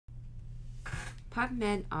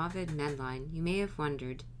PubMed, Ovid, Medline, you may have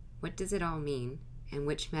wondered, what does it all mean, and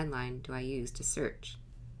which Medline do I use to search?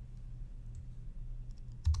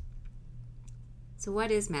 So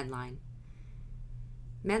what is Medline?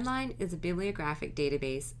 Medline is a bibliographic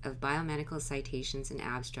database of biomedical citations and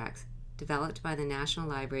abstracts developed by the National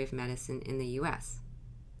Library of Medicine in the U.S.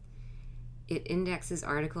 It indexes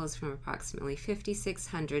articles from approximately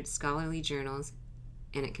 5,600 scholarly journals,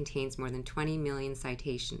 and it contains more than 20 million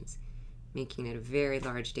citations, making it a very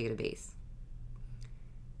large database.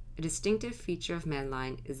 A distinctive feature of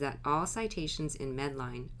Medline is that all citations in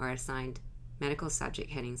Medline are assigned medical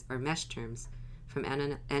subject headings or mesh terms from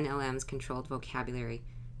NLM's controlled vocabulary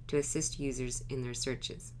to assist users in their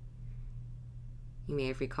searches. You may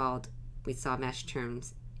have recalled we saw mesh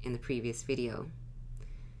terms in the previous video.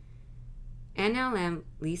 NLM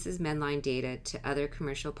leases Medline data to other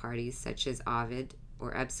commercial parties such as Ovid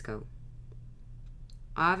or EBSCO.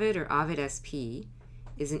 Ovid or Ovid SP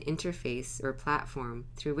is an interface or platform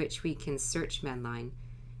through which we can search Medline,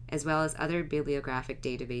 as well as other bibliographic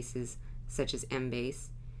databases such as Embase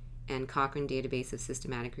and Cochrane Database of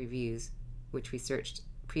Systematic Reviews, which we searched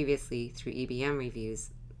previously through EBM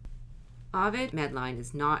reviews. Ovid Medline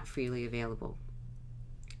is not freely available.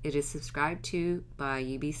 It is subscribed to by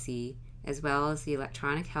UBC as well as the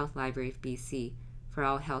Electronic Health Library of BC for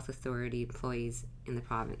all health authority employees in the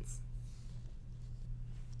province.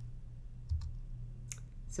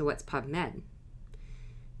 So what's PubMed?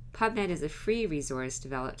 PubMed is a free resource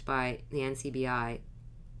developed by the NCBI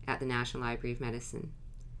at the National Library of Medicine.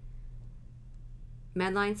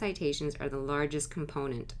 Medline citations are the largest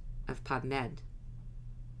component of PubMed.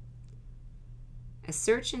 A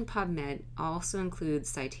search in PubMed also includes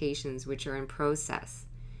citations which are in process,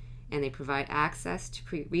 and they provide access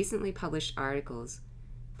to recently published articles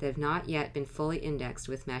that have not yet been fully indexed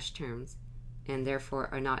with mesh terms and therefore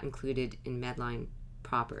are not included in Medline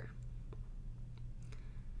proper.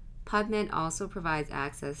 PubMed also provides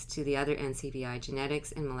access to the other NCBI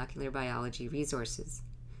genetics and molecular biology resources.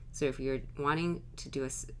 So if you're wanting to do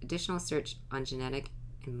an additional search on genetic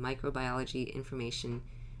and microbiology information,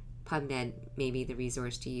 PubMed may be the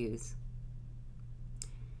resource to use.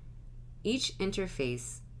 Each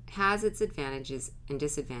interface has its advantages and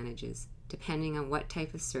disadvantages depending on what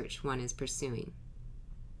type of search one is pursuing.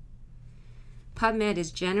 PubMed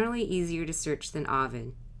is generally easier to search than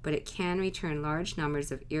Ovid, but it can return large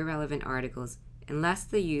numbers of irrelevant articles unless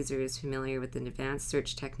the user is familiar with the advanced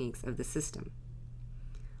search techniques of the system.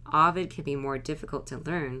 Ovid can be more difficult to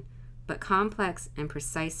learn, but complex and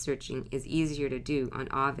precise searching is easier to do on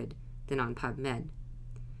Ovid than on PubMed.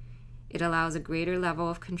 It allows a greater level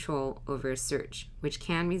of control over a search, which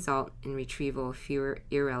can result in retrieval of fewer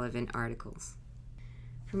irrelevant articles.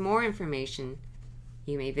 For more information,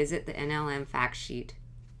 you may visit the NLM fact sheet,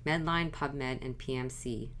 Medline, PubMed, and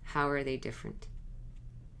PMC. How are they different?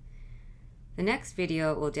 The next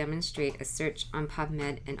video will demonstrate a search on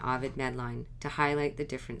PubMed and Ovid Medline to highlight the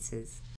differences.